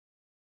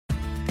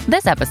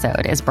This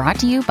episode is brought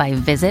to you by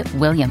Visit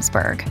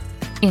Williamsburg.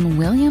 In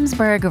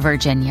Williamsburg,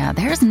 Virginia,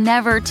 there's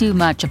never too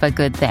much of a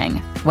good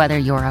thing. Whether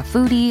you're a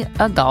foodie,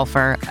 a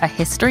golfer, a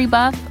history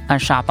buff, a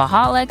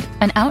shopaholic,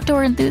 an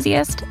outdoor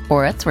enthusiast,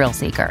 or a thrill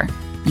seeker,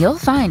 you'll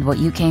find what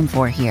you came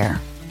for here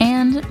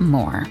and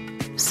more.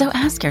 So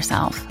ask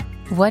yourself,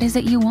 what is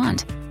it you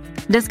want?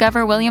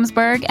 Discover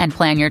Williamsburg and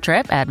plan your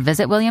trip at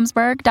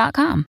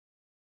visitwilliamsburg.com.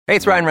 Hey,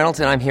 it's Ryan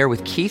Reynolds, and I'm here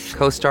with Keith,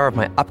 co-star of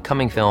my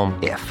upcoming film,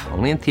 If,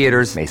 only in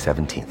theaters May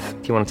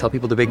 17th. Do you want to tell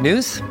people the big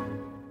news?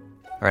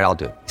 All right, I'll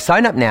do it.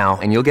 Sign up now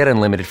and you'll get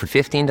unlimited for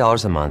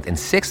 $15 a month and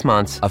 6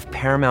 months of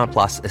Paramount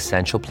Plus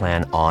Essential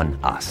Plan on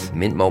us.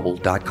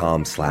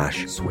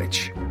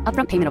 MintMobile.com/switch.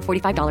 Upfront payment of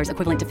 $45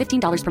 equivalent to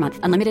 $15 per month.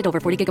 Unlimited over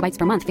 40 gigabytes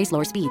per month. Face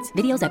lower speeds.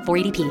 Videos at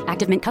 480p.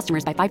 Active Mint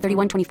customers by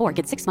 531.24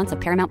 get 6 months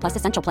of Paramount Plus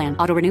Essential Plan.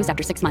 Auto renews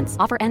after 6 months.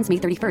 Offer ends May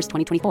 31st,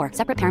 2024.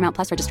 Separate Paramount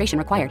Plus registration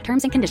required.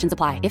 Terms and conditions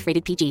apply if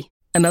rated PG.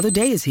 Another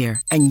day is here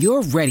and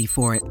you're ready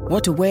for it.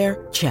 What to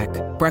wear? Check.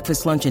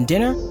 Breakfast, lunch, and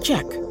dinner?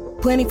 Check.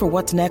 Planning for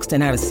what's next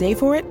and how to save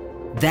for it?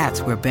 That's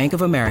where Bank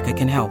of America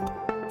can help.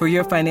 For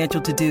your financial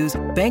to-dos,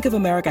 Bank of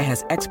America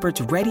has experts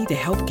ready to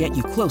help get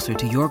you closer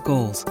to your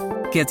goals.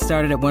 Get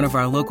started at one of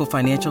our local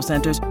financial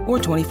centers or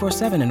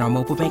 24/7 in our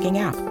mobile banking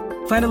app.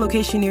 Find a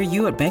location near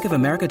you at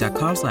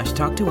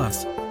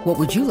bankofamerica.com/talktous. What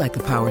would you like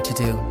the power to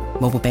do?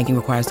 Mobile banking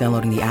requires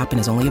downloading the app and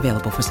is only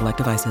available for select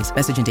devices.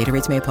 Message and data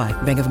rates may apply.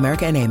 Bank of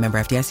America N.A., member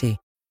FDIC.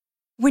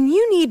 When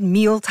you need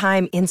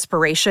mealtime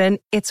inspiration,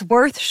 it's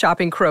worth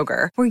shopping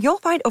Kroger, where you'll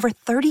find over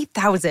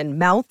 30,000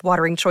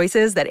 mouth-watering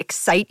choices that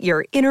excite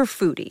your inner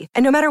foodie.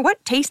 And no matter what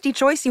tasty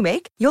choice you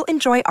make, you'll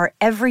enjoy our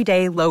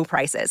everyday low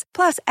prices,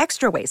 plus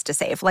extra ways to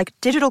save, like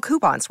digital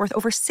coupons worth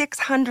over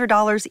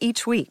 $600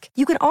 each week.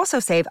 You can also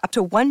save up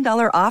to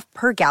 $1 off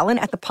per gallon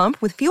at the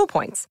pump with fuel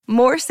points.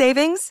 More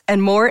savings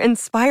and more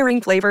inspiring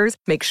flavors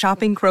make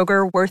shopping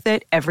Kroger worth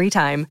it every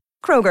time.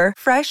 Kroger,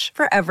 fresh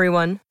for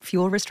everyone.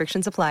 Fuel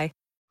restrictions apply.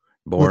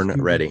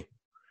 Born ready.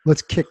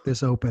 Let's kick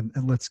this open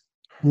and let's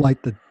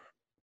light the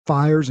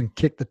fires and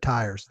kick the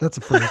tires. That's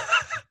a phrase.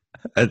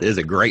 That is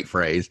a great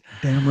phrase.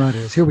 Damn right it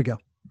is. Here we go.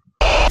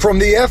 From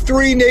the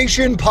F3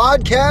 Nation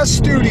Podcast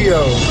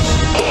Studios.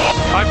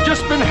 I've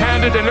just been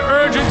handed an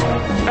urgent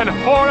and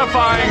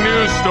horrifying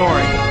news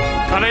story.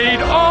 And I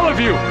need all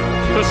of you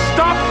to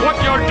stop what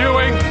you're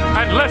doing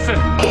and listen.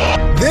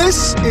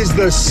 This is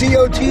the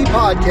COT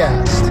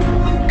Podcast.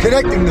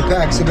 Connecting the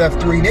packs of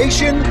F3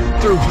 Nation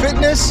through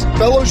fitness,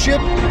 fellowship,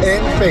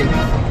 and faith.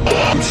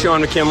 I'm Sean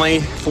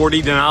McKinley,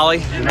 40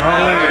 Denali.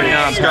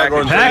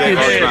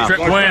 Package. Trip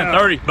win,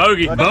 30.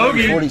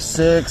 Bogey.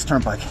 46,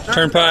 Turnpike.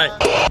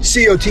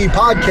 COT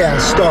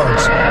Podcast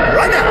starts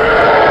right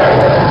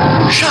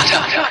now. Shut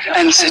up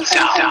and sit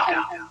down.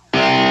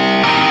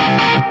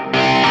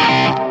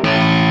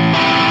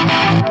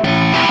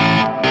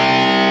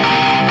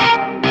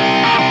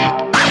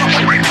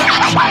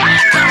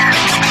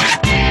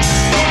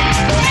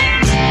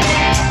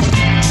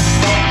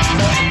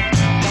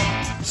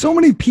 So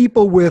many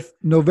people with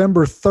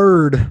November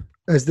 3rd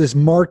as this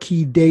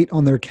marquee date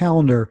on their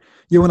calendar.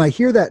 When I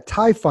hear that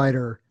TIE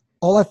Fighter,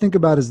 all I think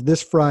about is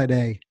this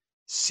Friday,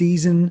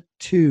 Season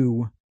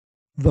 2,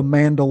 The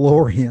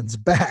Mandalorian's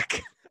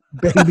back,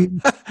 baby.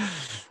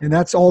 And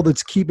that's all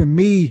that's keeping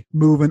me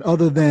moving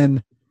other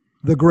than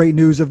the great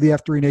news of the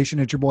F3 Nation.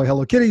 It's your boy,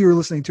 Hello Kitty. You're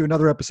listening to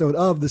another episode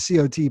of the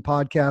COT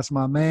Podcast.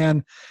 My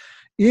man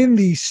in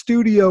the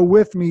studio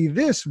with me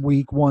this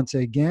week, once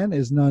again,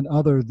 is none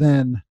other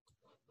than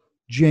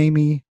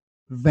Jamie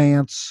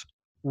Vance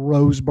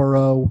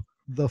Roseborough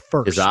the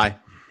first. Is I?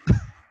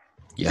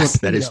 Yes,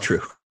 that is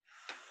true.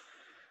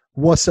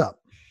 What's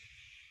up?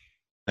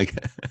 Okay.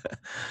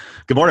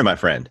 Good morning, my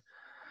friend.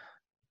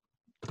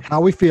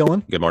 How we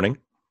feeling? Good morning.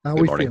 How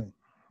Good we morning.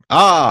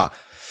 feeling?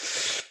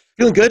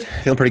 Feeling good.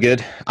 Feeling pretty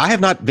good. I have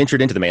not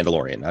ventured into The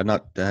Mandalorian. I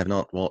have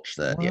not watched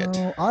that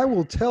yet. I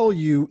will tell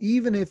you,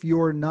 even if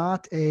you're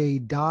not a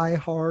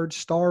diehard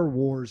Star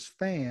Wars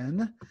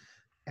fan,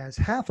 as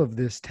half of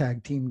this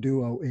tag team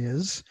duo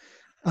is,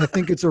 I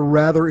think it's a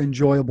rather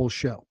enjoyable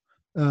show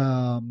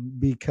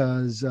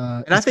because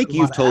and I think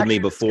you've told me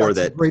before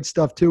that great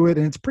stuff to it,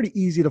 and it's pretty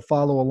easy to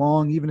follow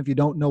along, even if you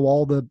don't know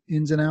all the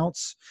ins and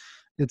outs.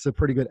 It's a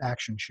pretty good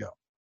action show.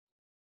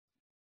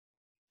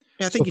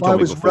 Yeah, I think so if I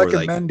was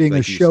recommending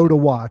a show to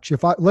watch,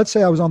 let's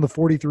say I was on the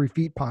 43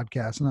 Feet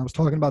podcast and I was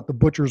talking about the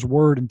Butcher's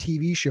Word and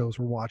TV shows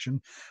we're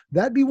watching,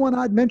 that'd be one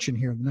I'd mention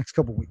here in the next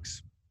couple of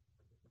weeks.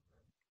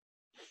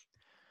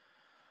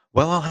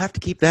 Well, I'll have to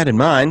keep that in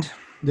mind.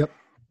 Yep.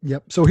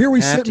 So here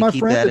we sit, my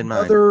friend,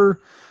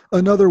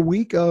 another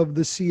week of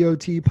the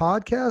COT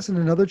podcast and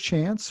another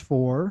chance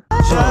for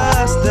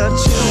just the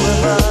two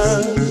of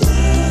us.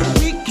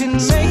 We can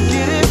make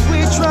it if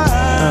we try.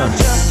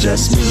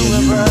 Just me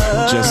and you.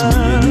 Just me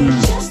and you.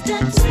 Just the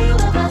two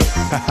of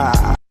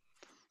us.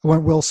 I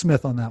went Will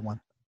Smith on that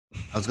one.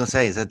 I was going to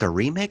say, is that the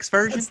remix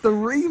version? It's the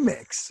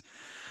remix.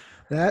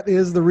 That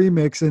is the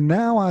remix. And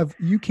now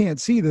you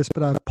can't see this,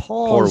 but I've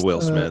paused. Poor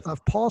Will Smith.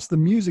 I've paused the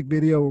music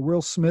video where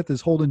Will Smith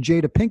is holding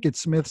Jada Pinkett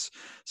Smith's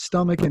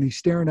stomach and he's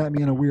staring at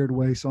me in a weird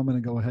way. So I'm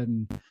going to go ahead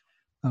and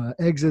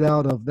exit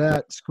out of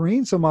that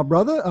screen. So my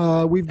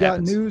brother, we've got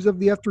news of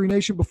the F3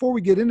 Nation. Before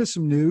we get into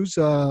some news,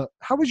 how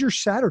was your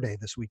Saturday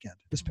this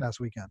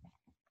past weekend?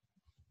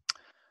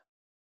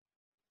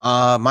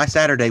 My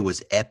Saturday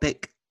was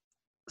epic.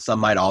 Some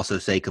might also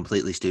say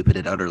completely stupid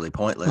and utterly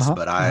pointless,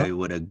 but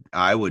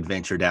I would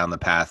venture down the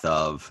path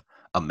of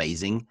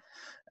amazing.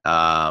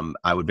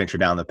 I would venture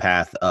down the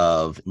path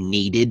of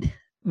needed,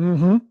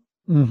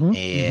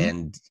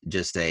 and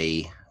just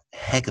a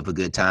heck of a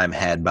good time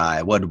had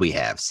by, what did we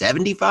have,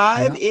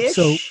 75-ish?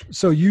 Yeah.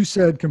 So you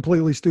said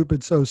completely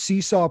stupid. So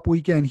CSOP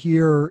weekend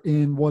here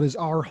in what is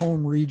our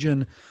home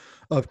region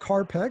of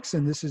Carpex,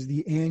 and this is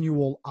the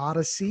annual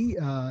Odyssey.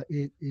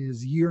 It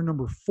is year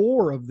number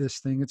 4 of this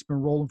thing. It's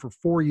been rolling for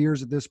 4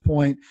 years at this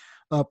point.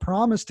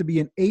 Promised to be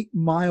an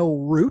 8-mile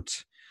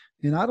route.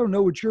 And I don't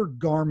know what your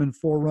Garmin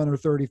Forerunner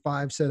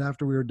 35 said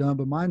after we were done,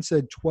 but mine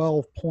said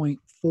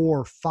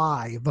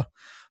 12.45.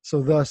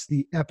 So thus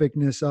the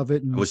epicness of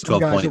it. And it was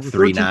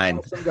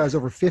 12.39. Some guys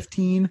over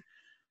 15.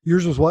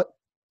 Yours was what?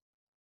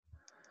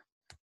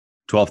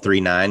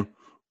 12.39.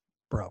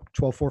 Bro,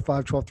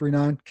 12.45,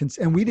 12.39.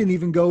 And we didn't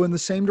even go in the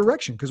same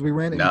direction because we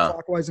ran it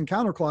clockwise and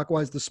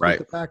counterclockwise to split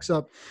the packs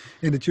up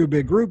into 2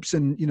 big groups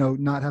and,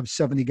 not have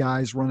 70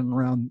 guys running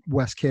around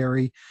West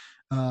Cary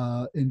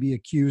and be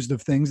accused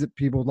of things that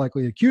people would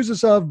likely accuse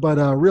us of. But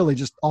really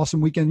just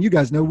awesome weekend. You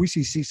guys know we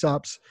see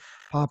CSOPs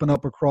popping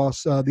up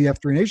across the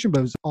F3 Nation, but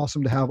it was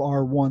awesome to have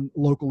our one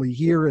locally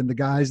here. And the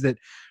guys that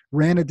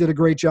ran it did a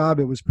great job.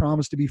 It was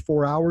promised to be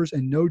 4 hours.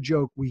 And no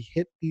joke, we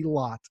hit the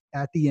lot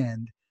at the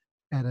end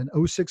at an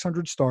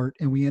 0600 start,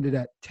 and we ended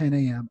at 10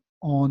 a.m.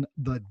 on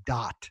the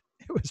dot.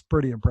 It was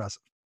pretty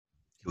impressive.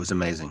 It was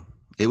amazing.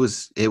 It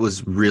was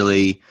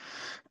really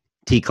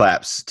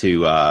T-claps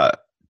to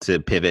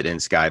Pivot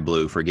and Sky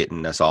Blue for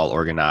getting us all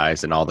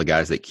organized and all the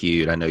guys that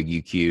queued. I know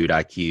you queued,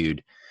 I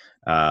queued,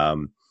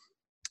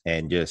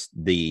 and just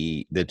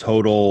the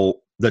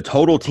total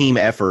team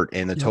effort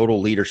and the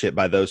total leadership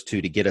by those two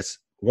to get us,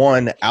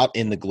 1, out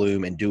in the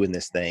gloom and doing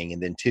this thing,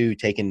 and then 2,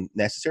 taking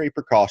necessary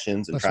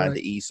precautions and trying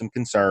to ease some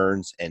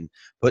concerns and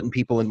putting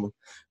people in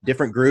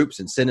different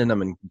groups and sending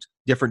them in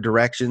different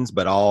directions,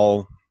 but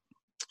all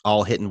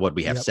hitting what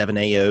we have 7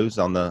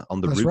 AOs on the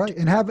That's route. Right.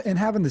 And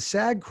having the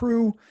SAG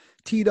crew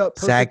teed up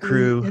perfectly. SAG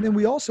crew. And then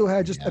we also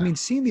had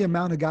seeing the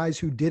amount of guys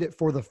who did it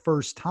for the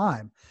first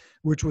time,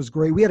 which was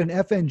great. We had an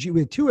FNG. We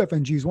had 2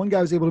 FNGs. One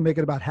guy was able to make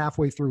it about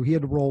halfway through. He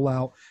had to roll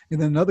out.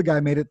 And then another guy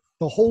made it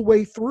the whole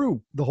way through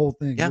the whole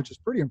thing, which is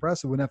pretty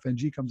impressive when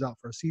FNG comes out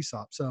for a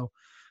CSOP. So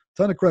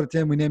ton of credit to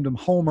him. We named him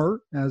Homer,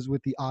 as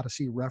with the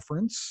Odyssey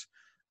reference.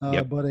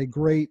 But a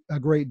great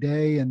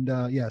day.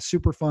 And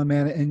super fun,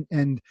 man.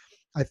 And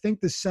I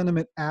think the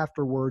sentiment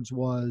afterwards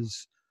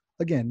was,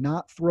 again,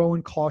 not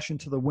throwing caution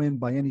to the wind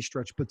by any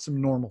stretch, but some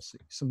normalcy,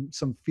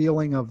 some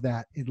feeling of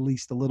that, at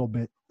least a little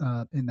bit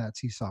in that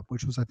CSOP,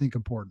 which was, I think,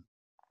 important.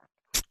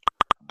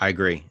 I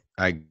agree.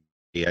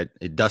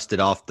 It dusted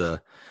off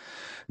the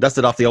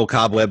old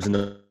cobwebs and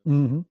the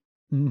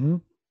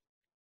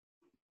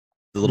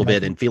a little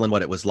bit and feeling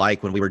what it was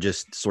like when we were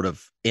just sort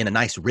of in a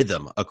nice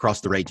rhythm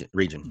across the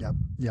region.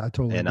 Yeah, I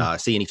totally agree.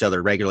 Seeing each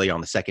other regularly on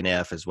the second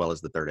F as well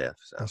as the third F.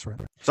 So. That's right.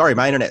 Sorry,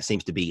 my internet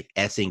seems to be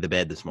S-ing the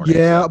bed this morning.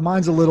 Yeah,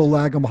 mine's a little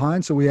lagging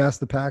behind, so we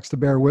asked the PAX to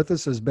bear with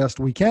us as best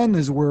we can,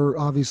 as we're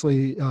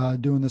obviously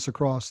doing this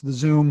across the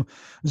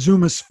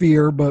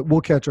Zoomosphere, but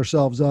we'll catch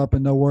ourselves up,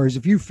 and no worries.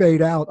 If you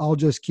fade out, I'll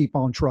just keep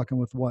on trucking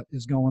with what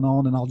is going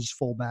on, and I'll just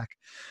fold back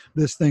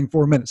this thing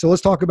for a minute. So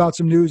let's talk about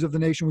some news of the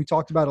nation. We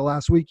talked about it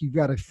last week. You've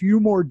got a few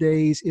more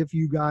days if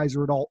you guys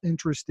are at all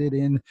interested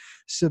in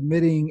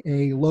submitting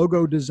a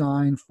logo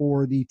design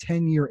for the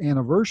 10-year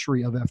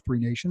anniversary of F3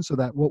 Nation. So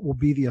that what will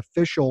be the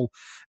official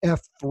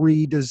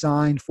F3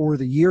 design for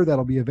the year.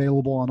 That'll be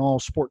available on all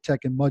Sport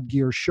Tech and Mud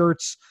Gear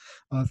shirts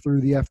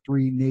through the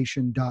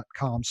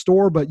F3Nation.com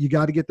store. But you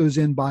got to get those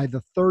in by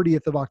the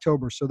 30th of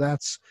October. So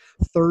that's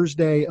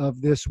Thursday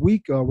of this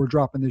week. We're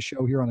dropping this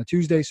show here on a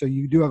Tuesday. So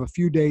you do have a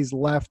few days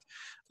left.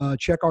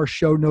 Check our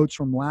show notes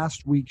from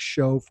last week's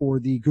show for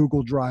the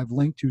Google Drive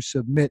link to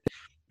submit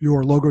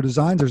your logo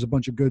designs. There's a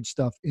bunch of good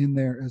stuff in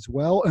there as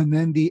well. And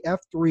then the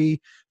F3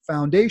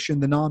 Foundation,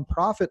 the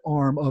nonprofit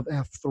arm of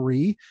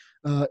F3,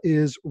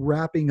 is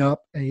wrapping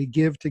up a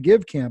Give to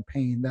Give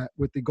campaign that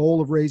with the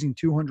goal of raising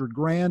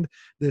 $200,000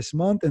 this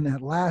month. And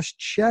that last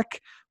check,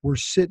 we're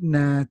sitting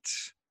at,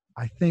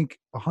 I think,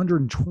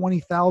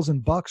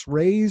 $120,000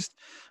 raised.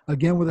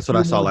 Again, with that's what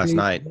I saw last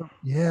night.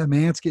 Yeah,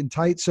 man, it's getting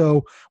tight.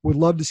 So would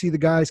love to see the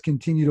guys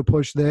continue to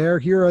push there.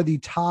 Here are the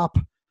top.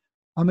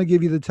 I'm going to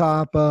give you the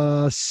top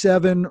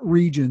 7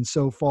 regions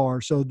so far.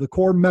 So the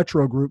core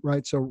Metro group,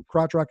 right? So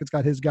Crotch Rocket's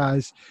got his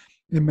guys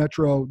in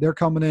Metro. They're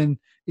coming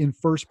in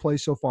first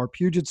place so far.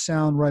 Puget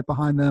Sound right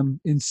behind them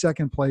in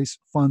second place,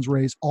 funds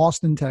raised.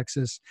 Austin,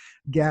 Texas.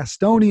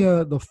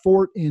 Gastonia, the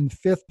Fort in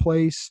 5th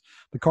place.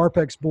 The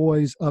Carpex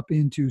boys up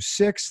into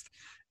 6th.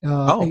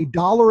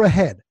 $1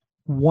 ahead.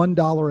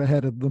 $1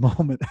 ahead of the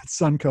moment at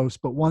Suncoast.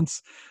 But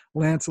once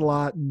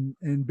Lancelot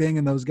and Bing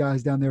and those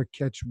guys down there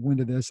catch wind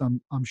of this, I'm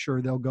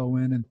sure they'll go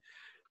in and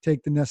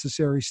take the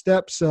necessary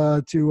steps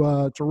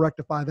to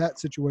rectify that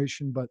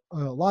situation. But a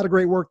lot of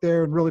great work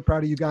there, and really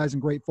proud of you guys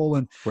and grateful.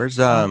 And where's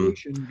going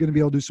to be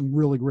able to do some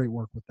really great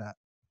work with that.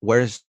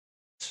 Where's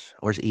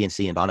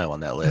ENC and Bono on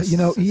that list?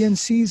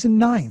 ENC's in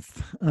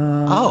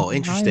 9th.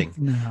 Interesting. 9th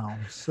now.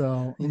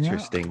 So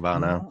interesting,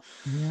 Bono.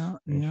 Yeah.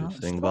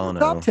 Interesting, Still Bono.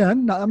 Top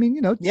 10. I mean,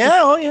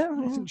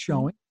 decent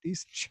showing,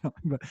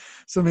 but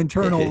some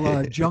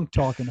internal junk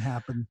talking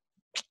happened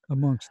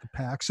amongst the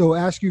pack. So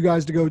ask you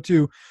guys to go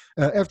to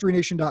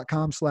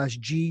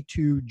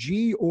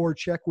f3nation.com/G2G or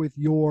check with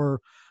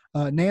your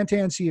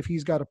Nantan, see if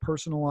he's got a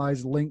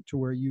personalized link to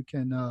where you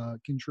can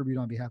contribute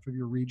on behalf of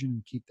your region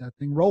and keep that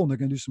thing rolling. They're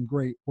going to do some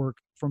great work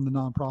from the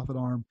nonprofit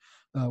arm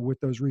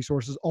with those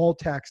resources, all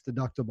tax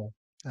deductible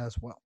as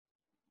well.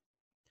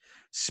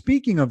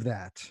 Speaking of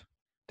that,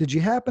 did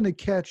you happen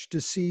to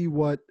see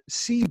what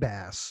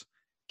Seabass,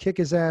 Kick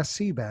His Ass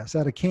Seabass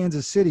out of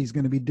Kansas City is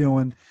going to be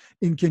doing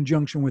in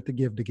conjunction with the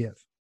Give to Give?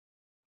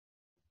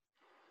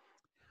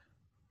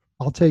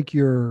 I'll take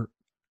your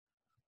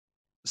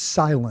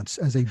silence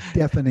as a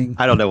deafening.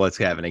 I don't know what's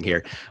happening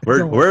here.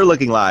 We're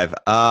looking live.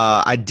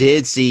 I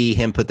did see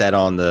him put that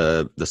on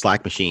the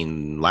Slack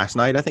machine last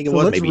night. I think it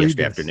was maybe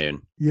yesterday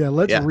afternoon. Yeah,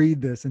 let's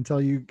read this and tell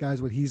you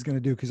guys what he's going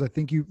to do, because I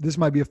think this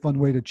might be a fun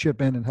way to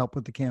chip in and help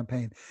with the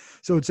campaign.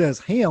 So it says,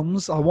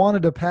 Hams, I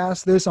wanted to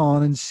pass this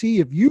on and see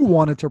if you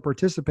wanted to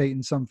participate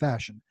in some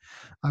fashion.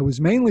 I was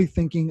mainly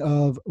thinking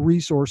of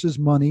resources,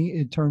 money,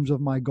 in terms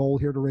of my goal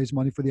here to raise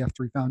money for the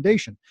F3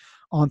 Foundation.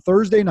 On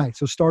Thursday night,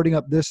 so starting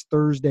up this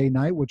Thursday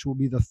night, which will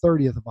be the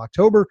 30th of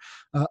October,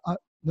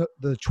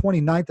 the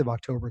 29th of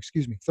October,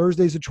 excuse me.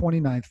 Thursday's the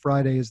 29th,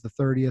 Friday is the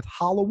 30th,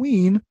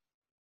 Halloween,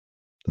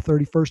 the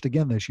 31st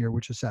again this year,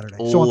 which is Saturday.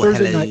 So on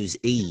Thursday night,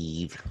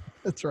 Eve.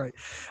 That's right.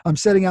 I'm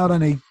setting out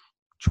on a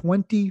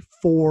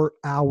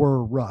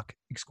 24-hour ruck.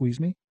 Excuse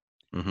me?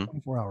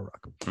 24-hour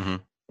ruck. Mm-hmm.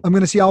 I'm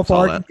going to see how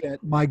far I can get.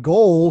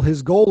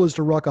 His goal is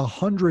to ruck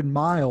 100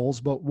 miles,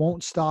 but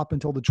won't stop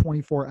until the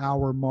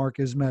 24-hour mark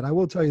is met. I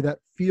will tell you that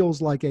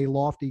feels like a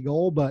lofty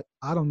goal, but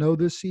I don't know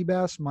this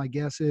Seabass. My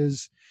guess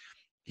is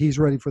he's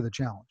ready for the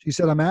challenge. He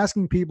said, I'm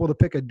asking people to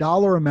pick a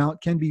dollar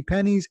amount, can be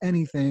pennies,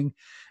 anything,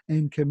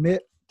 and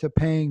commit to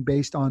paying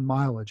based on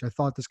mileage. I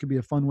thought this could be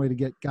a fun way to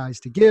get guys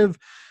to give.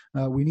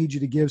 We need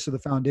you to give so the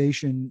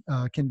foundation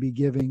can be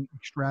giving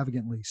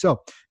extravagantly. So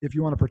if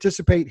you want to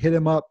participate, hit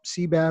him up.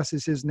 Seabass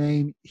is his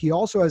name. He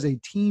also has a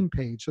team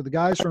page. So the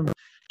guys from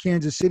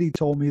Kansas City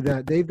told me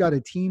that they've got a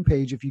team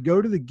page. If you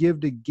go to the Give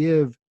to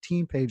Give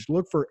team page,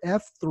 look for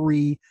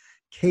F3KC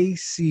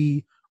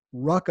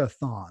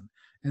Ruckathon.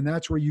 And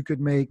that's where you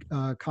could make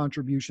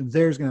contributions.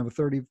 There's going to have a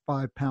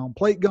 35-pound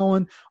plate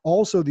going.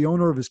 Also, the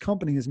owner of his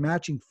company is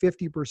matching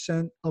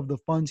 50% of the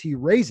funds he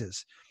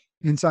raises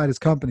inside his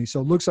company.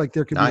 So it looks like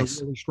there could be a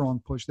really strong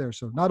push there.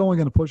 So not only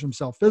going to push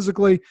himself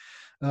physically,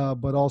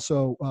 but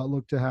also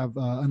look to have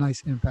a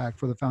nice impact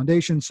for the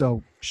foundation.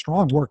 So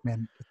strong work,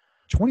 man.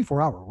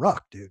 24-hour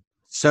ruck, dude.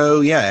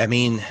 So, yeah, I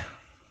mean,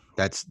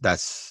 that's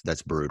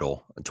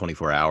brutal.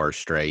 24 hours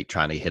straight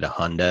trying to hit a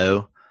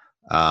hundo.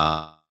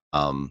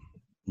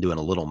 Doing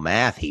a little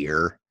math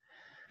here,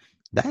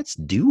 that's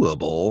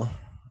doable.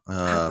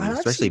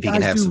 Especially if you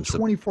can have some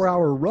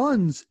 24-hour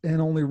runs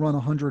and only run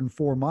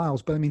 104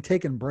 miles. But I mean,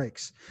 taking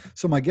breaks.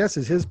 So my guess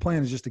is his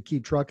plan is just to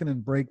keep trucking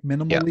and break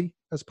minimally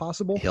as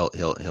possible.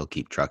 He'll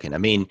keep trucking. I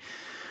mean,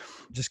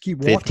 just keep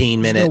walking.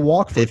 15-minute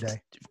walk for a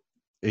day.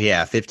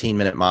 Yeah,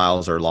 15-minute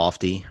miles are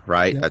lofty,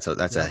 right? Yep.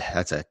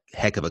 That's a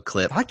heck of a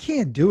clip. I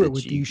can't do it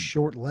with these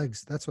short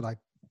legs. That's what I.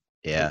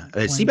 Yeah,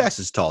 Seabass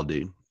is tall,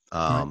 dude.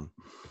 Right.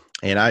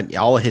 And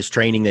all of his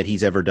training that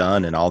he's ever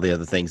done, and all the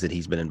other things that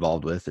he's been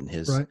involved with, and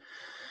his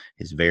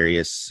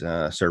various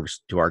service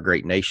to our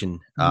great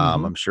nation,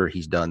 I'm sure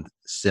he's done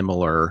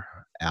similar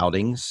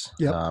outings.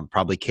 Yep.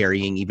 Probably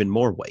carrying even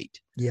more weight.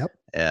 Yep.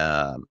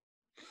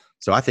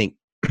 So I think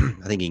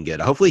he can get.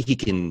 Hopefully he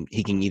can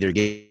either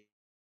get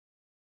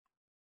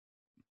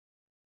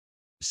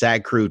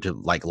SAG crew to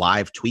like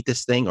live tweet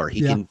this thing, or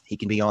he can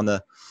be on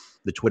the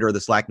Twitter or the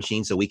Slack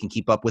machine so we can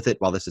keep up with it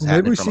while this is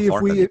happening from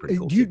afar.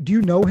 Cool. Do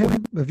you know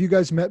him? Have you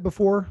guys met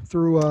before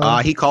through?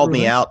 He called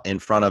me out in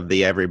front of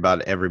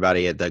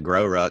everybody at the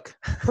Grow Ruck.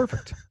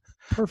 Perfect.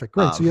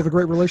 Great. So you have a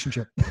great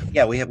relationship.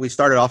 Yeah, we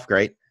started off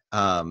great.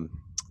 It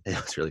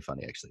was really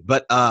funny actually,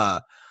 but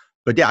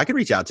yeah, I could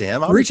reach out to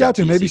him. I'll reach out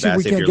to him. Maybe see if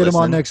we can't get him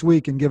on next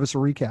week and give us a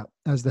recap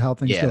as to how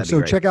things go. So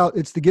check out,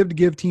 it's the Give to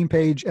Give team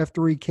page,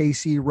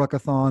 F3KC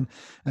Ruckathon,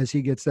 as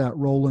he gets that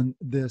rolling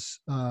this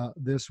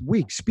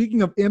week.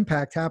 Speaking of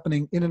impact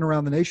happening in and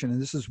around the nation,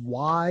 and this is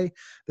why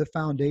the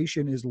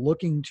foundation is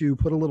looking to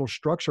put a little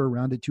structure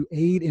around it to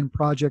aid in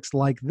projects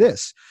like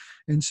this.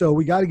 And so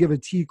we got to give a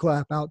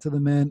T-clap out to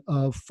the men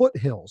of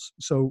Foothills.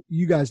 So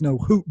you guys know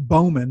Hoot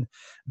Bowman,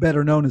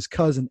 better known as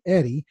Cousin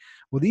Eddie.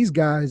 Well, these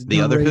guys,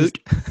 the other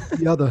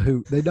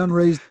Hoot, they done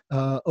raised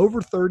over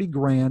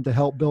 $30,000 to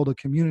help build a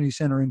community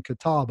center in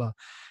Catawba.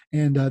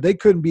 And they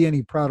couldn't be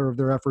any prouder of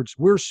their efforts.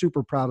 We're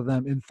super proud of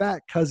them. In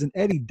fact, Cousin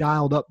Eddie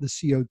dialed up the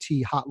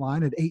COT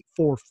hotline at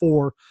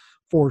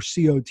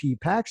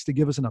 844-COT-PAX to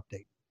give us an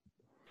update.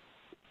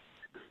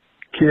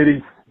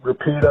 Kitty,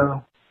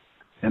 Rapido,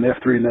 and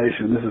F3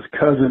 Nation. This is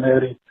Cousin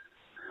Eddie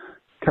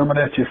coming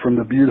at you from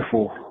the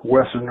beautiful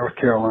Western North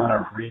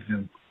Carolina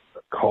region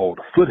called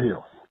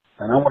Foothills.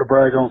 And I want to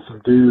brag on some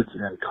dudes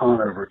in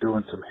Conover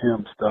doing some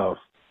him stuff.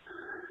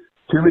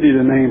 Too many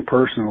to name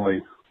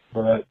personally,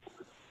 but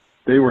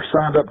they were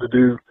signed up to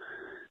do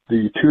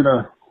the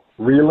tuna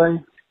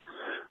relay.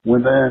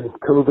 When then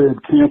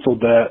COVID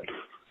canceled that,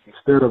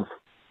 instead of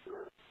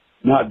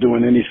not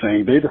doing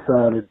anything, they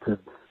decided to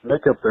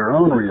make up their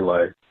own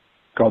relay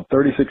called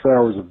 36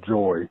 Hours of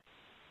Joy.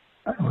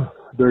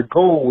 Their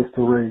goal was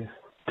to raise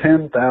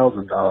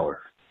 $10,000.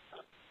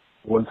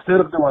 Well, instead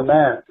of doing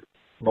that,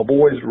 my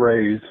boys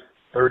raised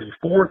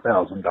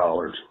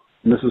 $34,000.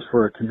 And this is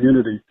for a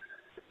community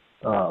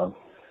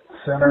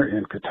center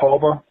in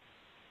Catawba.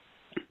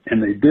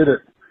 And they did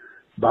it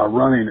by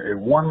running a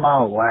 1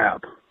 mile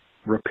lap,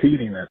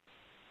 repeating it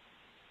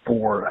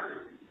for,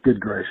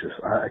 good gracious,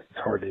 it's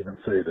hard to even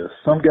say this.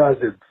 Some guys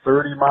did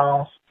 30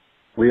 miles.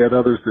 We had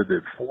others that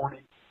did 40.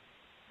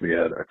 We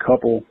had a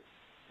couple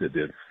that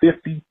did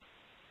 50.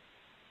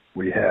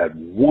 We had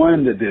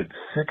one that did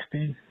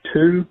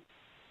 62.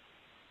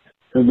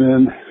 And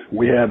then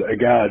we had a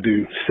guy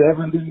do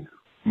 70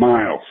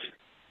 miles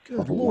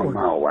of a 1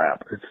 mile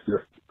lap. It's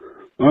just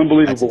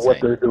unbelievable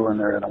what they're doing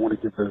there. And I want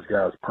to give those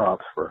guys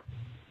props for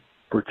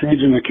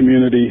changing the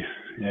community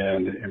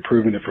and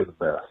improving it for the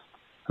best.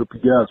 Hope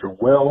you guys are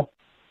well.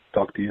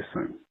 Talk to you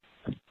soon.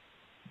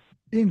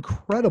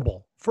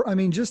 Incredible.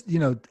 Just,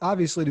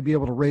 obviously to be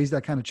able to raise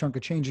that kind of chunk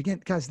of change.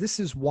 Again, guys, this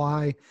is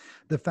why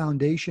the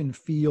foundation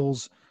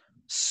feels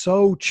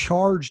so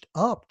charged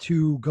up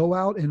to go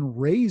out and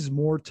raise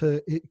more,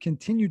 to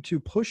continue to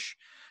push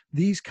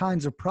these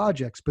kinds of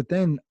projects. But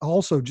then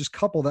also just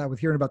couple that with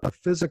hearing about the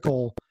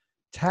physical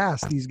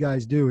tasks these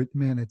guys do.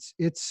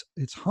 It's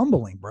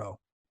humbling, bro.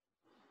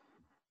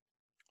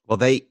 Well,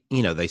 they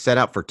set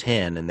out for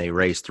 10 and they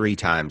raised 3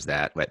 times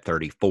that at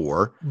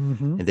 34.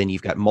 Mm-hmm. And then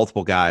you've got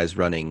multiple guys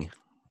running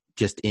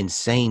just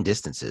insane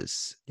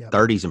distances. Yep.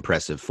 30's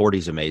impressive,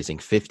 40's amazing,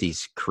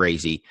 50's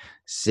crazy,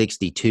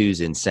 62's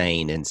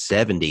insane, and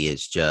 70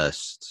 is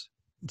just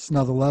it's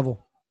another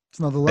level. It's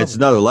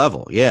another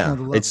level. Yeah.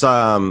 It's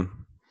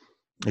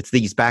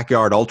these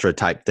backyard ultra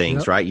type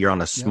things, yep. right? You're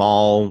on a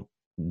small,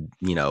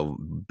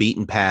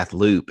 beaten path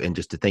loop, and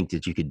just to think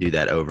that you could do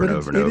that over and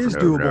over and over. It is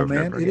doable,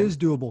 man. It is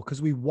doable because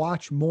we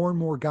watch more and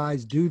more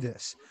guys do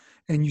this.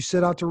 And you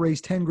set out to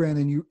raise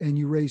 $10,000 and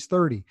you raise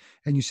 30,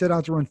 and you set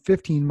out to run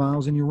 15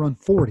 miles and you run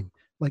 40.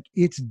 Like,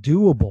 it's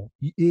doable.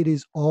 It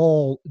is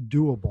all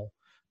doable.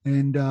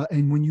 And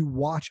when you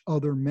watch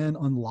other men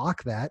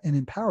unlock that and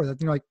empower that,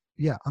 you're like,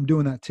 yeah, I'm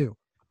doing that too.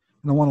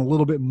 And I want a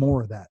little bit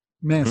more of that.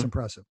 Man, it's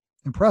impressive.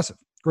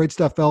 Great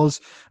stuff, fellas.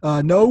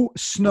 No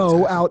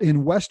snow out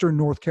in Western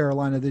North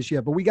Carolina this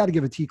year, but we got to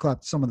give a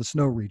T-clap to some of the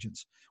snow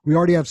regions. We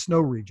already have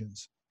snow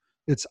regions.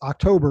 It's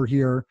October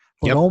here,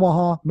 but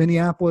Omaha,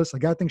 Minneapolis.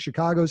 I think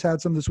Chicago's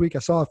had some this week. I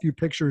saw a few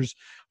pictures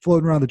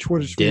floating around the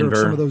Twitter sphere of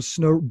some of those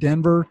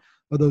Denver,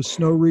 of those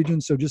snow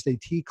regions. So just a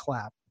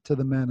T-clap to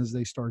the men as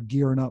they start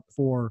gearing up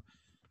for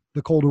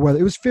the colder weather.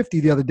 It was 50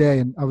 the other day,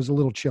 and I was a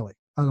little chilly.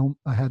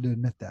 I had to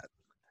admit that.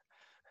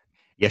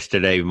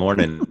 Yesterday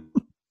morning.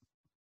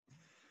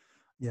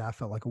 Yeah, I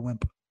felt like a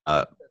wimp.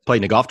 Played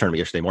in a golf tournament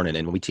yesterday morning,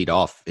 and when we teed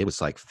off, it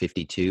was like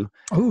 52.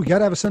 Oh, you got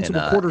to have a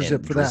sensible quarter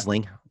zip for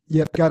drizzling. That.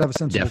 Yep, got to have a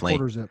sensible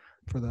quarter zip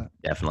for that.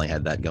 Definitely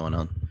had that going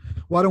on.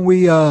 Why don't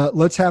we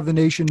let's have the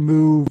nation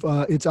move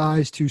its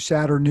eyes to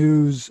sadder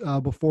news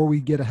before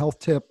we get a health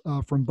tip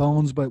from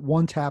Bones, but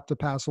one tap to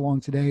pass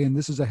along today, and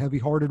this is a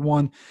heavy-hearted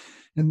one.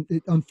 And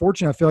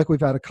unfortunately, I feel like we've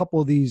had a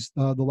couple of these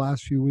the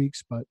last few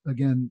weeks, but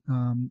again,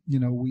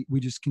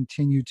 we just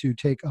continue to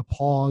take a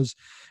pause.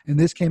 And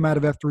this came out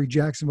of F3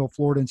 Jacksonville,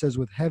 Florida, and says,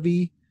 with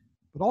heavy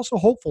but also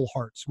hopeful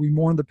hearts, we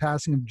mourn the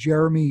passing of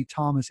Jeremy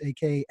Thomas,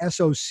 a.k.a.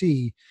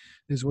 SOC,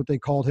 is what they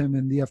called him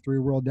in the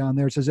F3 world down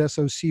there. It says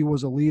SOC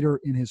was a leader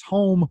in his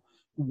home,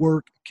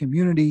 work,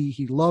 community.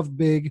 He loved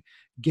big,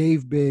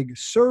 gave big,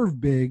 served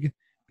big,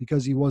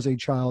 because he was a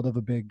child of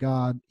a big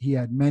God. He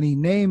had many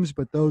names,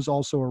 but those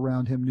also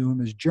around him knew him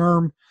as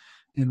Germ.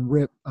 And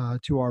rip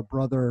to our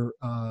brother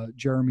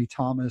Jeremy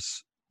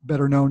Thomas,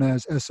 better known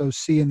as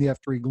SOC in the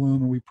F3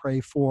 Gloom. And we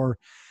pray for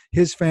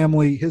his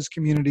family, his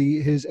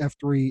community, his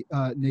F3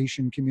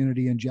 Nation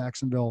community in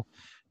Jacksonville,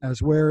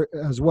 as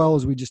well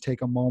as we just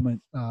take a moment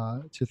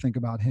to think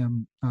about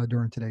him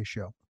during today's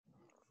show.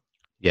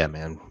 Yeah,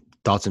 man.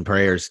 Thoughts and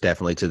prayers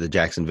definitely to the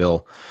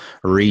Jacksonville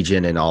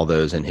region and all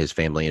those in his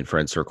family and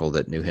friend circle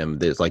that knew him.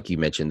 Like you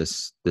mentioned,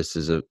 this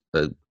is an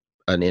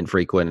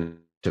infrequent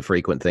to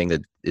frequent thing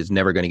that is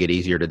never going to get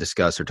easier to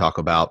discuss or talk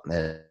about.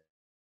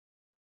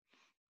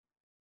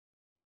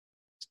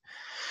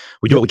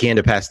 We do what we can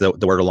to pass the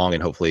word along,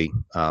 and hopefully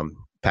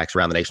PAX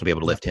around the nation will be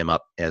able to lift him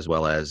up as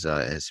well as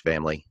his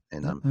family.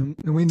 And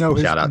we know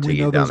shout out to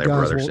you down there,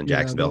 brothers in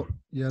Jacksonville.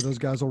 Those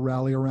guys will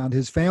rally around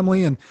his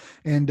family and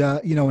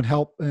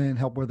help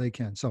where they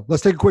can. So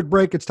let's take a quick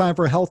break. It's time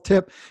for a health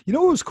tip. You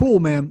know what was cool,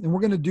 man? And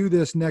we're going to do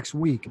this next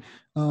week.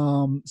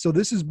 So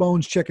this is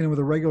Bones checking in with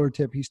a regular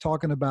tip. He's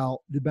talking about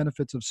the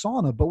benefits of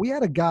sauna, but we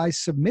had a guy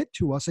submit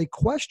to us a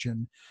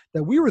question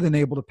that we were then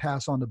able to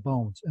pass on to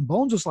Bones. And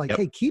Bones was like,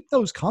 hey, keep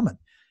those coming.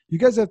 You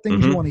guys have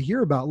things you want to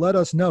hear about, let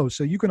us know.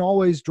 So you can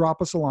always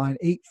drop us a line,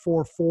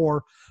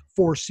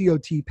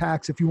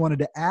 844-4COT-PAX, if you wanted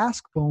to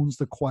ask Bones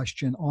the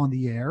question on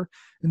the air,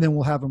 and then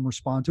we'll have him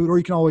respond to it. Or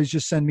you can always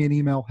just send me an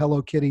email,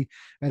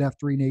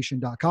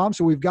 hellokitty@f3nation.com.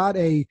 So we've got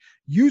a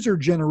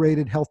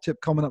user-generated health tip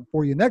coming up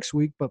for you next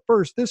week. But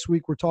first, this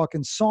week, we're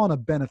talking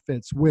sauna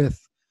benefits with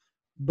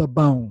the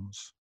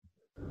Bones.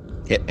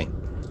 Hit me.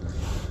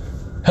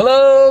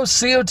 Hello,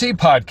 COT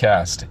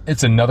Podcast.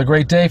 It's another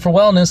great day for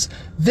wellness.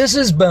 This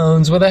is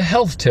Bones with a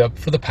health tip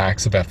for the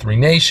PAX of F3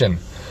 Nation.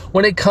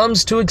 When it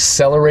comes to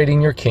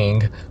accelerating your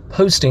king,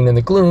 posting in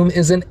the gloom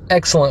is an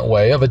excellent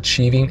way of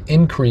achieving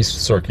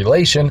increased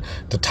circulation,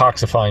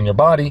 detoxifying your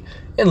body,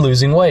 and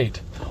losing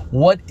weight.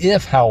 What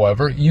if,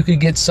 however, you could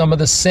get some of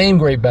the same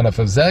great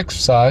benefits of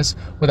exercise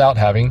without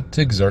having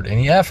to exert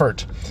any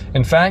effort?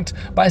 In fact,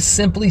 by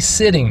simply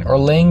sitting or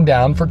laying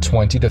down for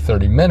 20 to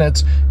 30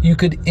 minutes, you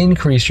could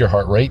increase your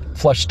heart rate,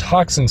 flush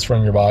toxins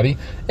from your body,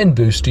 and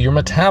boost your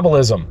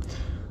metabolism.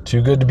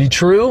 Too good to be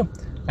true?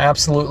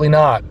 Absolutely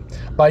not.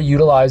 By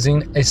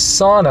utilizing a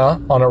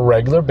sauna on a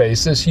regular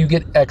basis, you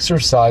get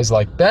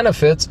exercise-like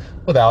benefits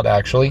without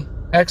actually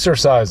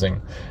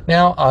exercising.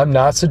 Now, I'm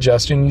not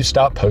suggesting you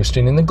stop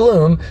posting in the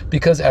gloom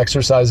because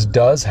exercise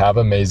does have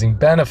amazing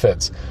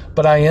benefits,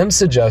 but I am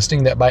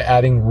suggesting that by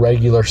adding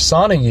regular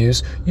sauna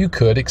use, you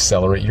could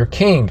accelerate your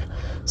king.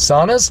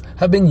 Saunas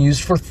have been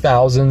used for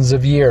thousands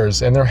of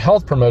years, and their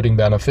health-promoting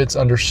benefits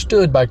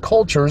understood by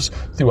cultures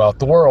throughout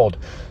the world.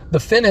 The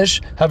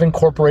Finnish have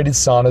incorporated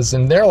saunas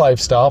in their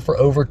lifestyle for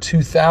over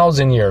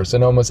 2,000 years,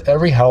 and almost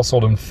every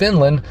household in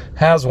Finland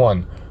has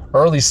one.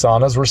 Early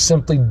saunas were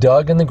simply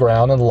dug in the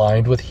ground and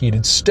lined with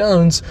heated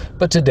stones,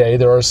 but today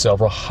there are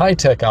several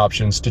high-tech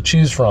options to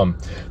choose from.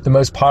 The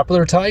most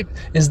popular type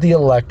is the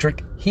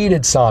electric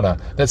heated sauna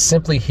that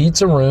simply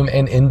heats a room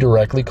and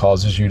indirectly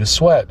causes you to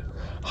sweat.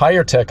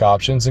 Higher tech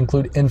options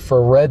include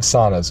infrared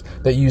saunas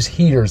that use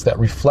heaters that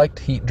reflect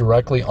heat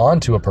directly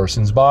onto a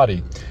person's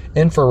body.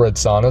 Infrared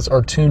saunas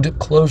are tuned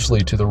closely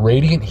to the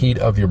radiant heat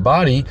of your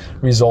body,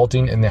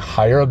 resulting in the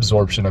higher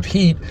absorption of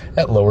heat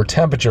at lower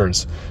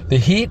temperatures. The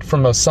heat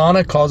from a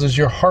sauna causes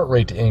your heart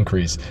rate to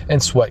increase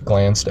and sweat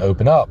glands to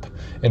open up.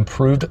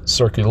 Improved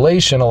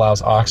circulation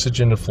allows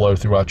oxygen to flow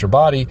throughout your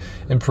body,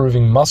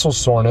 improving muscle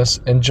soreness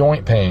and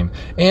joint pain.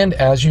 And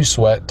as you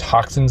sweat,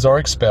 toxins are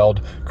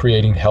expelled,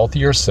 creating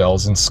healthier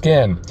cells and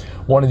skin.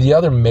 One of the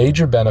other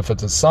major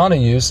benefits of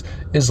sauna use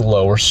is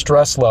lower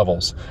stress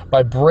levels.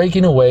 By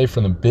breaking away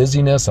from the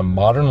busyness of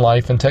modern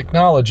life and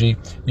technology,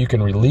 you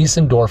can release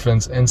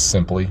endorphins and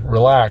simply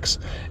relax.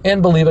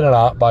 And believe it or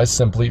not, by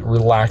simply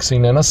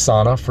relaxing in a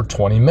sauna for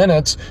 20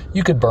 minutes,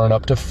 you could burn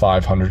up to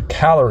 500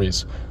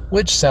 calories.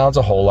 Which sounds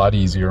a whole lot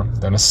easier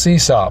than a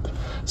CSOP.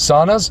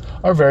 Saunas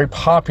are very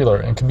popular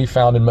and can be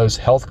found in most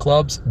health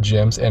clubs,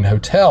 gyms, and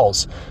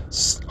hotels.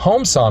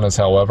 Home saunas,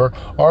 however,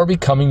 are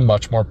becoming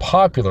much more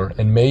popular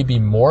and may be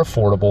more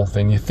affordable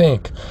than you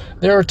think.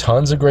 There are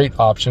tons of great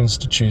options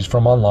to choose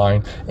from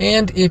online,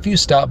 and if you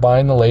stop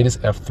buying the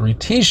latest F3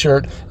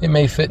 t-shirt, it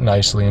may fit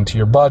nicely into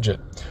your budget.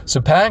 So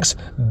PAX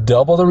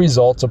double the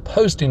results of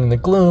posting in the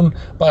gloom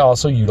by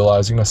also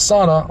utilizing a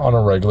sauna on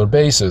a regular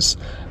basis.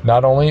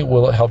 Not only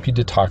will it help you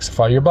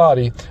detoxify your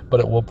body, but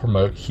it will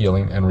promote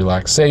healing and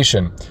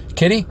relaxation.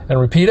 Kitty and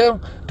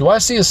Rapido, do I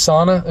see a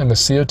sauna in the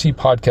COT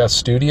Podcast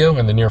studio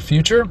in the near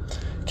future?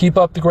 Keep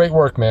up the great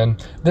work, man.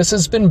 This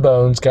has been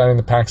Bones guiding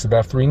the PAX of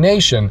F3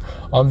 Nation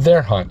on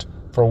their hunt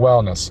for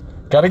wellness.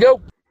 Gotta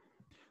go.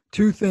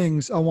 Two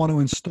things I want to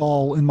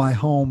install in my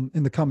home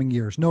in the coming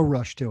years. No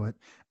rush to it.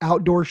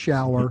 Outdoor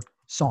shower,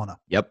 sauna.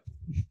 Yep.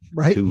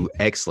 Right. Two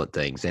excellent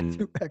things.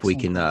 And we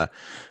can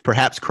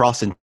perhaps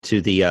cross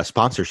into the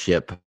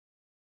sponsorship.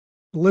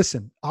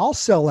 Listen, I'll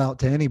sell out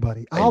to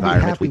anybody. I'll be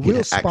happy.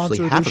 We'll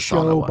sponsor this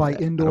show by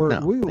Indoor.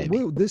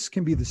 This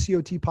can be the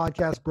COT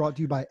Podcast brought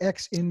to you by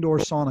X Indoor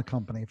Sauna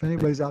Company. If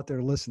anybody's out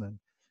there listening,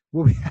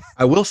 we'll be happy.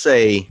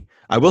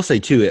 I will say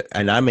too,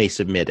 and I may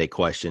submit a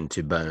question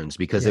to Bones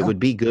because it would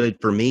be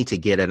good for me to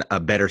get a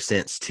better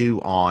sense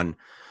too on,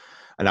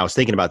 and I was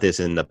thinking about this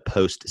in the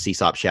post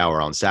CSOP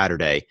shower on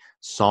Saturday,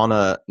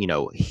 sauna,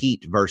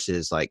 heat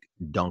versus like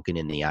dunking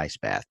in the ice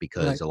bath,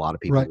 because a lot of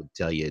people would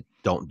tell you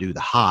don't do the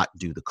hot,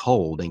 do the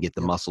cold and get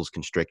the muscles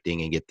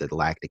constricting and get the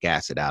lactic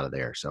acid out of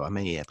there. So I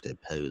may have to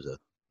pose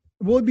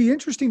Well, it'd be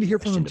interesting to hear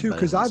from him too,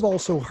 because I've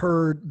also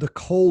heard the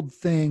cold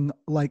thing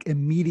like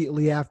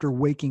immediately after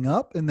waking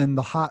up, and then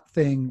the hot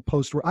thing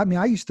post. I mean,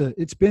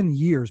 it's been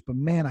years, but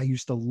man, I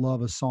used to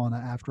love a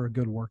sauna after a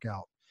good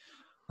workout.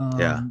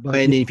 But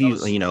and if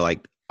you know,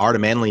 like Art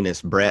of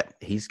Manliness, Brett,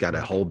 he's got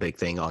a whole big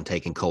thing on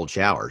taking cold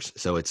showers.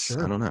 So it's,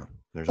 I don't know.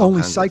 There's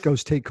only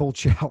psychos take cold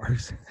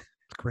showers.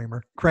 It's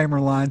Kramer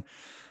line.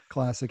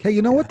 Classic. Hey,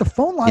 you know what? The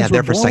phone lines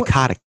they're for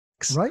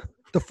psychotics. Right?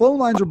 The phone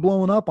lines are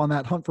blowing up on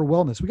that hunt for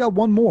wellness. We got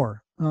one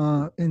more.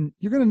 And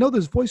you're going to know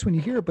this voice when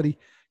you hear it, but he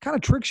kind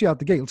of tricks you out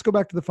the gate. Let's go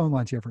back to the phone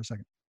lines here for a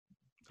second.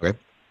 Okay.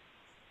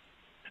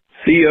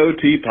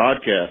 COT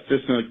podcast.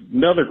 Just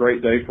another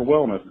great day for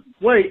wellness.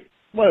 Wait,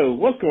 whoa,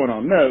 what's going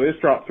on? No, it's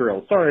Drop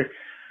Thrill. Sorry.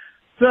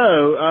 So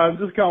I'm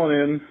just calling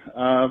in,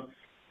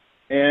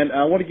 and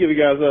I want to give you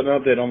guys an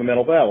update on the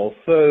mental battle.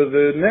 So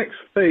the next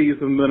phase of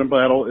the mental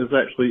battle is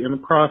actually in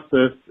the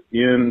process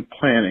in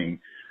planning.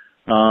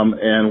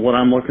 And what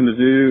I'm looking to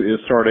do is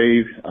start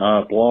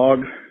a blog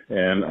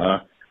and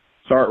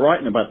start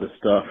writing about this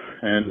stuff,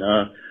 and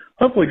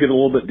hopefully get a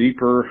little bit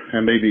deeper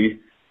and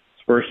maybe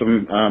spur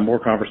some more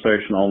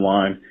conversation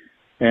online.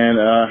 And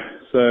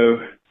so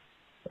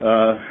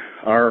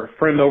our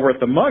friend over at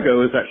the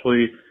Muggo is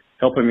actually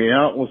helping me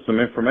out with some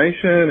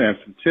information and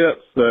some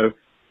tips. So,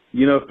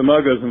 you know, if the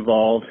Muggo's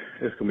involved,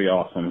 it's going to be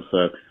awesome.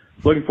 So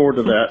looking forward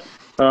to that.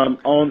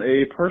 On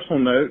a personal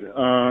note,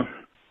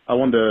 I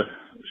wanted to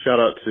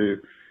shout out to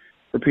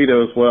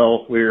Rapido as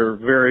well. We're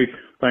very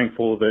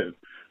thankful that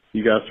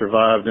you guys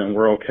survived and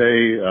we're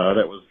okay.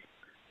 That was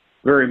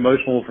very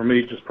emotional for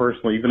me just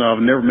personally. Even though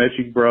I've never met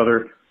you,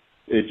 brother,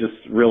 it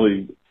just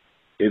really,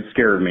 it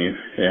scared me,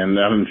 and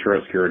I'm sure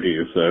it scared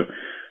you. So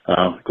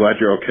glad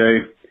you're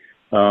okay.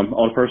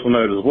 On a personal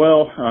note as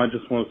well, I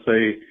just want to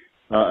say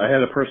I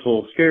had a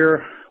personal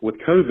scare with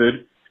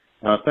COVID.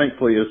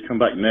 Thankfully, it's come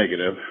back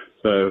negative.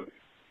 So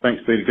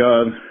thanks be to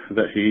God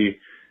that he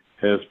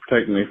has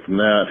protected me from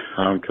that,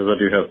 because I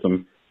do have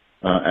some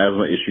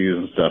asthma issues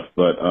and stuff.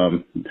 But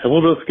a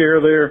little bit of scare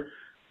there,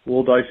 a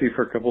little dicey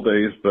for a couple of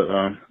days, but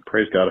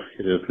praise God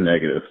it is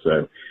negative.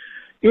 So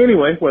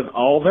anyway, with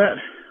all that,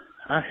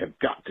 I have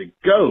got to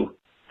go.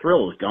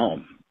 Thrill is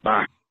gone.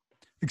 Bye.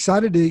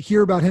 Excited to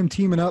hear about him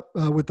teaming up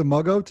with the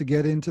Muggo to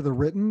get into the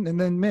written. And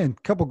then, man,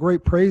 a couple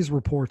great praise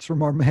reports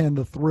from our man,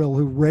 the Thrill,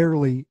 who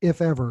rarely,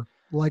 if ever,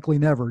 likely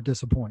never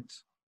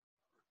disappoints.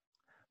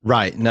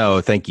 Right.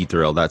 No, thank you,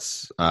 Thrill.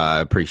 That's I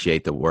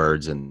appreciate the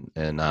words and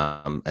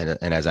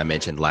as I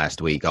mentioned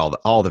last week,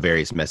 all the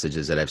various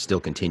messages that have still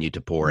continued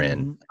to pour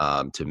in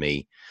to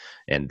me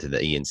and to the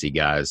ENC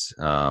guys.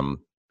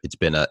 It's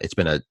been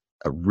a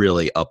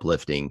really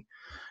uplifting.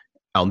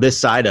 On this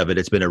side of it,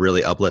 it's been a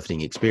really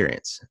uplifting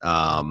experience.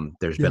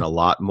 There's been a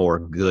lot more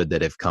good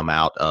that have come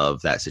out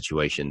of that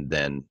situation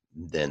than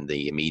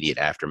the immediate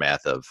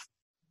aftermath of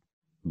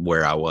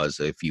where I was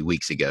a few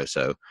weeks ago.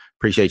 So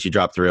appreciate you,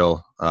 Drop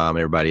Thrill,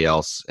 everybody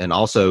else. And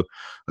also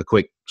a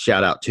quick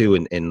shout out too,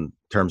 in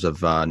terms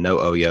of no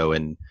Oyo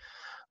and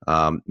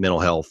mental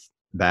health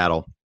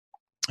battle,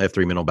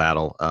 F3 mental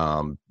battle.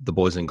 The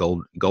boys in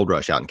Gold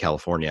Rush out in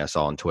California, I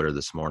saw on Twitter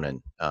this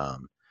morning,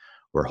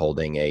 we're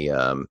holding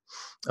a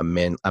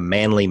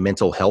manly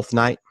mental health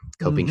night,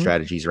 coping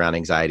strategies around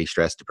anxiety,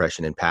 stress,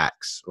 depression, and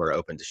PAX. We're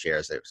open to share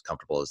as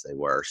comfortable as they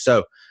were.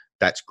 So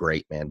that's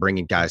great, man.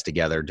 Bringing guys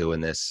together,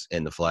 doing this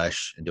in the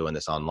flesh and doing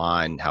this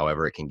online,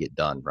 however it can get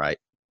done, right?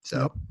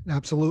 So yep,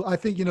 absolutely. I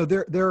think,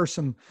 there are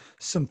some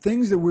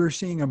things that we're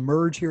seeing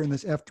emerge here in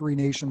this F3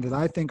 Nation that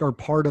I think are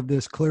part of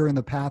this clearing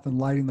the path and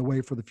lighting the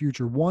way for the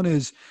future. One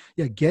is,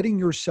 getting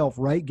yourself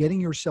right, getting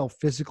yourself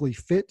physically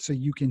fit so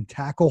you can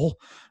tackle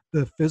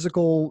the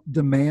physical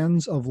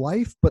demands of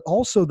life, but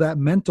also that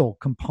mental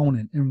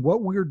component and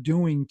what we're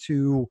doing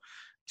to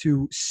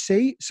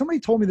say. Somebody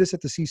told me this at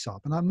the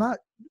CSOP, and I'm not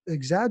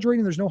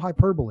exaggerating. There's no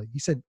hyperbole. He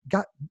said,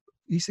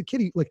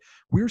 Kitty, like,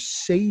 we're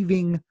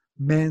saving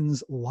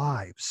men's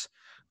lives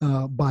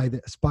by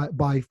this,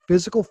 by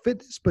physical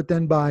fitness, but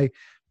then by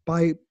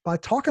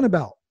talking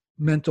about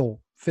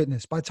mental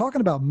fitness, by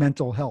talking about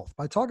mental health,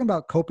 by talking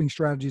about coping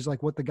strategies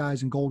like what the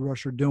guys in Gold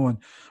Rush are doing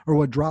or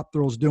what Drop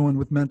Thrill's doing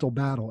with mental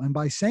battle. And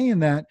by saying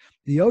that,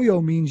 the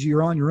Oyo means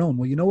you're on your own.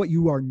 Well, you know what?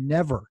 You are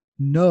never,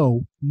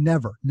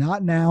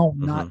 not now,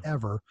 not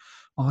ever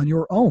on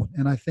your own.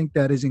 And I think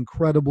that is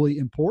incredibly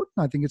important.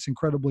 I think it's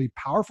incredibly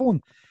powerful.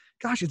 And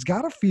gosh, it's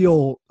got to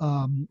feel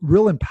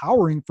real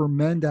empowering for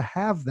men to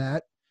have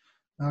that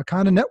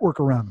kind of network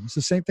around them. It's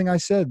the same thing I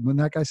said when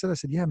that guy said, I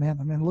said, yeah,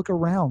 man, look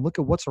around, look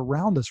at what's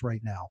around us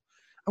right now.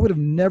 I would have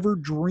never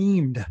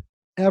dreamed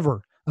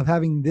ever of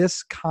having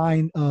this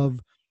kind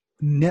of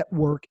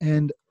network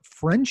and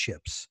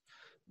friendships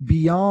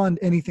beyond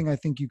anything I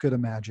think you could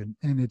imagine.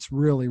 And it's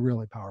really,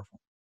 really powerful.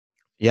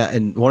 Yeah.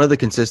 And one of the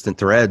consistent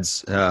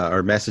threads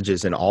or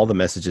messages in all the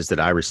messages that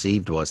I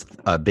received was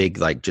a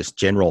big, just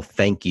general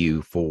thank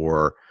you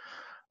for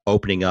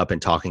opening up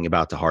and talking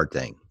about the hard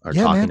thing or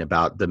talking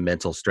about the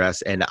mental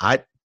stress. And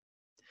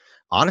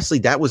honestly,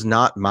 that was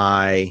not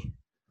my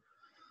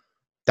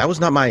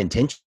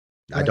intention.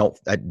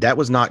 that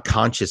was not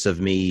conscious of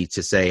me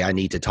to say I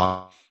need to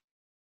talk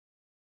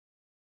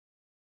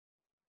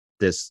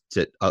this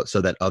to, so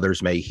that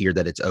others may hear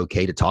that it's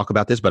okay to talk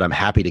about this, but I'm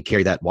happy to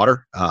carry that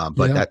water.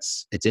 But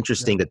it's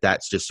interesting that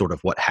that's just sort of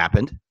what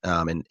happened.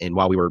 And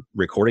while we were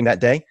recording that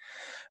day.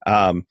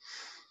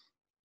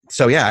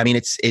 So yeah, I mean,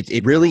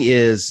 it really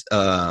is,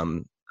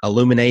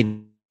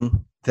 illuminating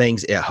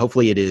things.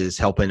 Hopefully it is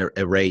helping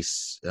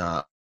erase,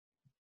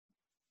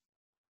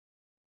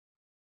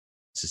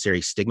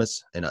 necessary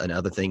stigmas and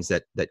other things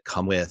that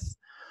come with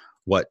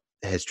what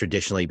has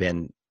traditionally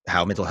been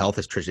how mental health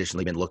has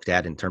traditionally been looked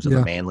at in terms of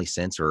a manly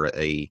sense or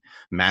a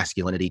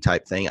masculinity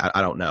type thing.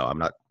 I don't know. I'm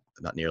not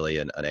nearly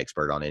an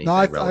expert on anything. No,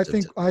 I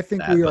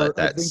think that, we are.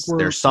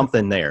 There's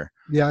something there.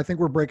 Yeah, I think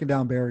we're breaking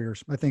down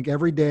barriers. I think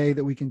every day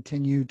that we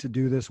continue to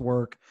do this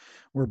work,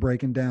 we're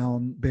breaking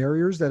down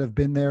barriers that have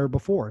been there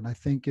before, and I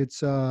think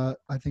it's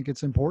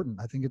important.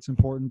 I think it's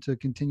important to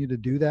continue to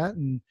do that,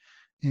 and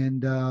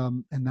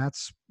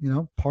that's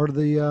part of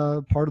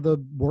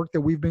the work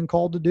that we've been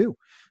called to do.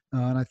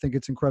 And I think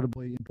it's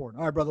incredibly important.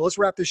 All right, brother, let's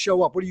wrap this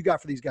show up. What do you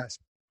got for these guys?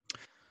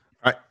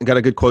 All right, I got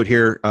a good quote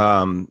here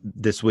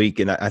this week,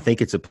 and I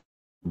think it's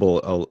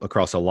applicable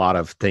across a lot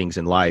of things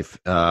in life.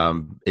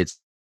 It's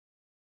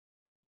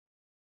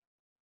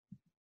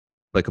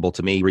applicable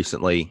to me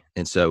recently,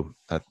 and so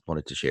I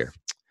wanted to share.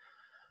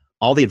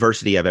 All the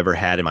adversity I've ever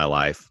had in my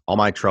life, all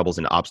my troubles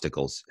and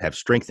obstacles have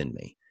strengthened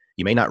me.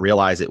 You may not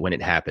realize it when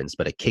it happens,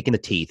 but a kick in the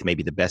teeth may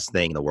be the best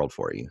thing in the world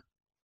for you.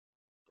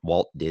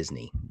 Walt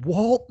Disney.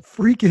 Walt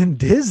freaking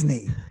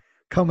Disney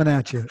coming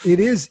at you. It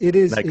is.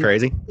 Isn't that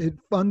crazy? It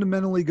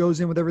fundamentally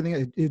goes in with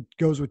everything. It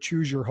goes with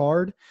choose your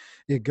hard.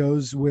 It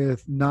goes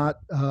with not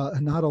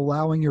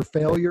allowing your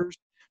failures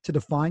to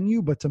define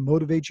you, but to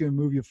motivate you and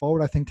move you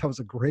forward. I think that was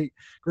a great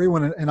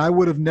one. And I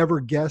would have never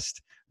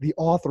guessed the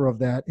author of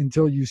that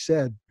until you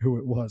said who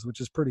it was,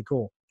 which is pretty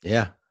cool.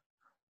 Yeah.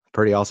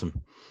 Pretty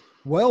awesome.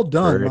 Well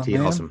done. Pretty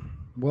awesome.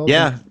 Well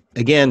done.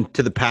 Again,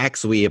 to the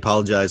PAX, we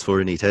apologize for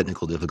any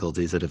technical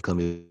difficulties that have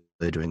come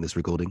during this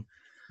recording.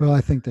 Well,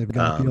 I think they've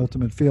got the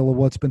ultimate feel of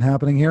what's been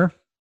happening here.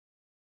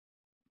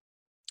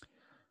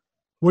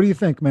 What do you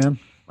think, man?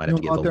 Might have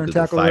to give the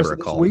Fiverr a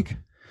call. Week?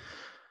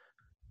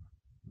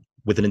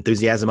 With an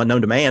enthusiasm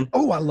unknown to man.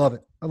 Oh, I love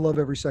it. I love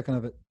every second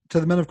of it.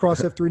 To the men of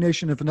Cross F3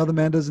 Nation, if another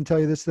man doesn't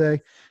tell you this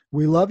today,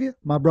 we love you.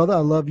 My brother, I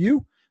love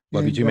you.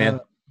 Love you too, man.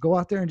 Go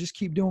out there and just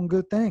keep doing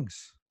good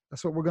things.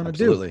 That's what we're going to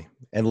do. Absolutely.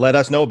 And let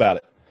us know about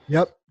it.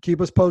 Yep.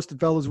 Keep us posted,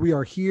 fellas. We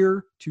are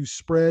here to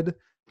spread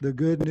the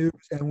good news.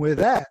 And with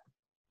that,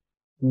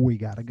 we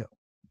got to go.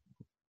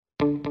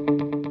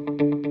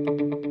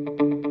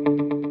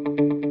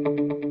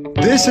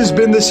 This has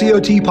been the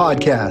COT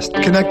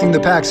Podcast, connecting the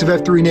PAX of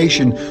F3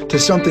 Nation to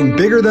something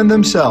bigger than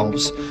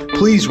themselves.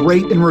 Please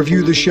rate and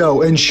review the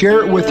show and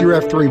share it with your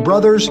F3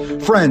 brothers,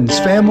 friends,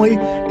 family,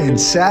 and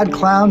sad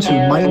clowns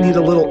who might need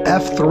a little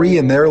F3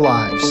 in their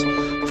lives.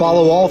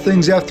 Follow all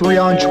things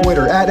F3 on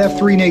Twitter at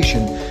F3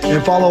 Nation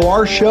and follow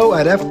our show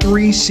at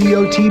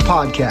F3COT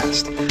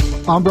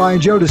Podcast. I'm Brian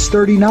Jodas,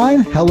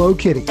 39. Hello,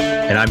 Kitty.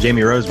 And I'm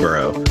Jamie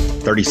Roseborough,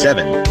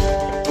 37.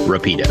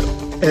 Rapido.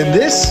 And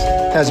this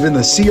has been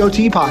the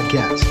COT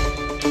Podcast.